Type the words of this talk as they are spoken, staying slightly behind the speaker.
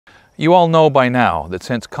You all know by now that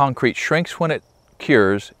since concrete shrinks when it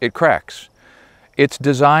cures, it cracks. It's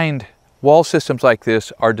designed, wall systems like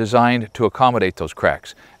this are designed to accommodate those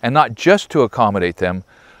cracks. And not just to accommodate them,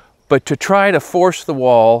 but to try to force the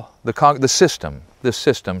wall, this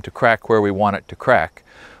system to crack where we want it to crack,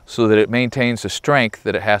 so that it maintains the strength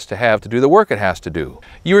that it has to have to do the work it has to do.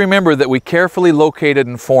 You remember that we carefully located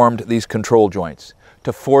and formed these control joints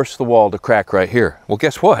to force the wall to crack right here. Well,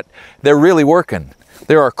 guess what? They're really working.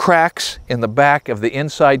 There are cracks in the back of the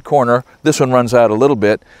inside corner. This one runs out a little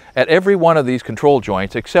bit at every one of these control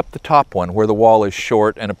joints except the top one where the wall is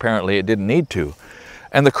short and apparently it didn't need to.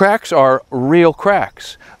 And the cracks are real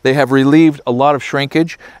cracks. They have relieved a lot of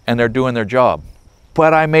shrinkage and they're doing their job.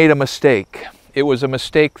 But I made a mistake. It was a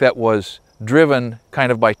mistake that was driven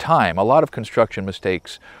kind of by time. A lot of construction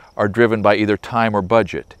mistakes are driven by either time or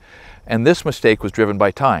budget. And this mistake was driven by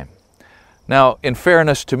time. Now, in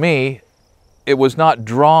fairness to me, it was not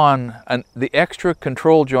drawn, and the extra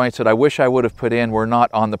control joints that I wish I would have put in were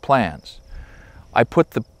not on the plans. I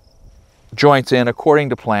put the joints in according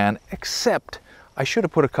to plan, except I should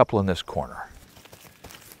have put a couple in this corner.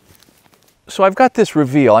 So I've got this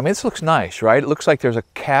reveal. I mean, this looks nice, right? It looks like there's a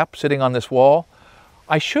cap sitting on this wall.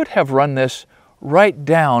 I should have run this right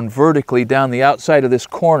down vertically down the outside of this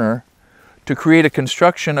corner to create a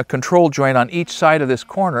control joint on each side of this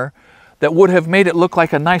corner that would have made it look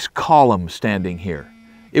like a nice column standing here.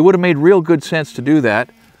 It would have made real good sense to do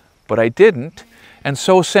that, but I didn't. And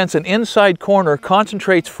so since an inside corner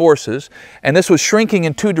concentrates forces, and this was shrinking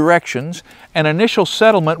in two directions, and initial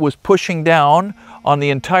settlement was pushing down on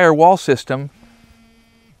the entire wall system,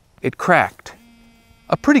 it cracked.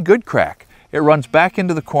 A pretty good crack. It runs back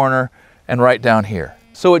into the corner and right down here.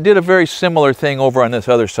 So it did a very similar thing over on this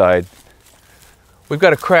other side. We've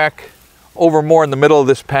got a crack over more in the middle of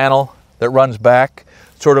this panel that runs back,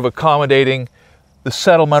 sort of accommodating the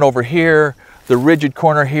settlement over here, the rigid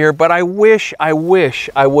corner here, but I wish I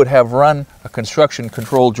would have run a construction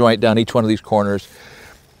control joint down each one of these corners.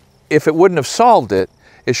 If it wouldn't have solved it,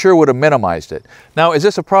 it sure would have minimized it. Now, is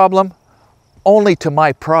this a problem? Only to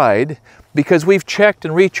my pride, because we've checked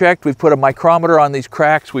and rechecked, we've put a micrometer on these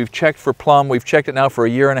cracks, we've checked for plumb, we've checked it now for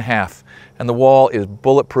 1.5 years, and the wall is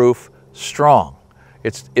bulletproof, strong.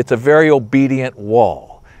 It's a very obedient wall.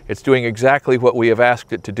 It's doing exactly what we have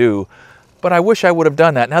asked it to do, but I wish I would have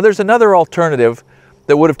done that. Now, there's another alternative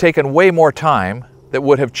that would have taken way more time, that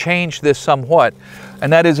would have changed this somewhat,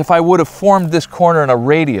 and that is if I would have formed this corner in a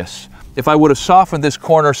radius, if I would have softened this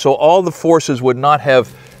corner so all the forces would not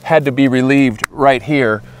have had to be relieved right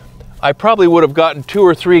here, I probably would have gotten 2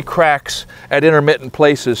 or 3 cracks at intermittent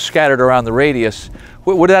places scattered around the radius.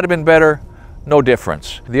 Would that have been better? No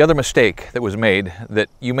difference. The other mistake that was made that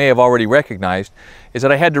you may have already recognized is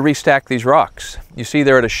that I had to restack these rocks. You see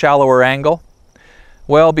they're at a shallower angle.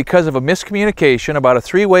 Well, because of a miscommunication, about a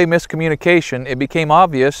 3-way miscommunication, it became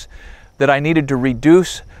obvious that I needed to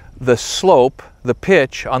reduce the slope, the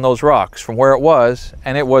pitch on those rocks from where it was,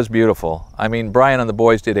 and it was beautiful. I mean, Brian and the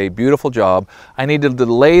boys did a beautiful job. I needed to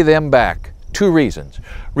lay them back. 2 reasons.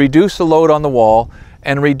 Reduce the load on the wall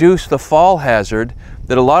and reduce the fall hazard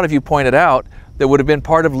that a lot of you pointed out that would have been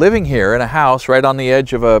part of living here in a house right on the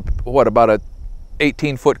edge of about a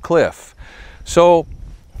 18-foot cliff. So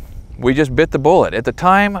we just bit the bullet. At the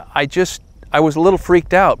time, I was a little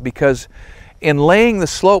freaked out because in laying the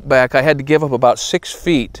slope back, I had to give up about 6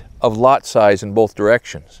 feet of lot size in both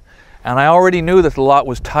directions. And I already knew that the lot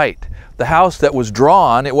was tight. The house that was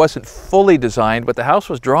drawn, it wasn't fully designed, but the house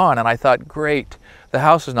was drawn, and I thought, great, the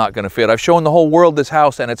house is not going to fit. I've shown the whole world this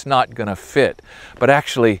house and it's not going to fit. But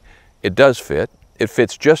actually, it does fit. It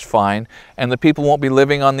fits just fine, and the people won't be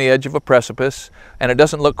living on the edge of a precipice, and it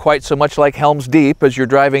doesn't look quite so much like Helm's Deep as you're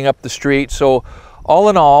driving up the street. So all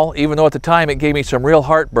in all, even though at the time it gave me some real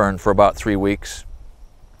heartburn for about 3 weeks,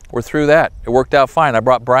 we're through that. It worked out fine. I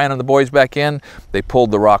brought Brian and the boys back in. They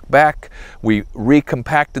pulled the rock back. We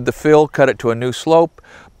recompacted the fill, cut it to a new slope,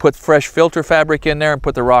 put fresh filter fabric in there, and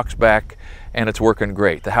put the rocks back, and it's working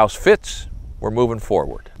great. The house fits. We're moving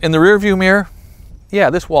forward. In the rear view mirror, yeah,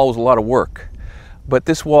 this wall was a lot of work, but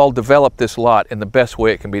this wall developed this lot in the best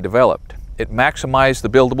way it can be developed. It maximized the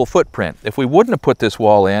buildable footprint. If we wouldn't have put this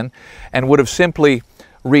wall in and would have simply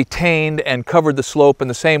retained and covered the slope in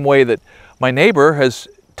the same way that my neighbor has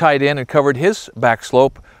tied in and covered his back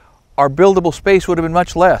slope, our buildable space would have been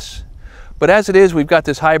much less. But as it is, we've got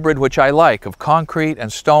this hybrid, which I like, of concrete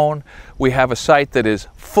and stone. We have a site that is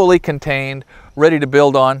fully contained, ready to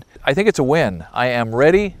build on. I think it's a win. I am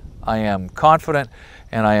ready, I am confident,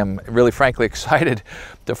 and I am really frankly excited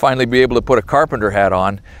to finally be able to put a carpenter hat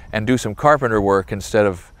on and do some carpenter work instead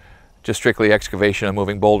of just strictly excavation and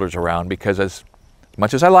moving boulders around, because as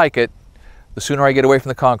much as I like it, the sooner I get away from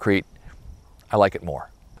the concrete, I like it more.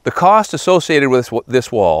 The cost associated with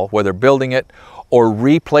this wall, whether building it or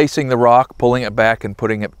replacing the rock, pulling it back and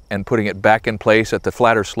putting it back in place at the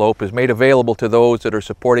flatter slope, is made available to those that are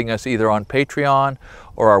supporting us either on Patreon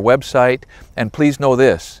or our website. And please know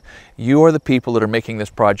this, you are the people that are making this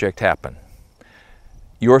project happen.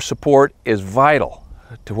 Your support is vital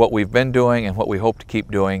to what we've been doing and what we hope to keep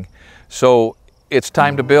doing. So it's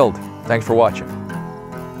time to build. Thanks for watching.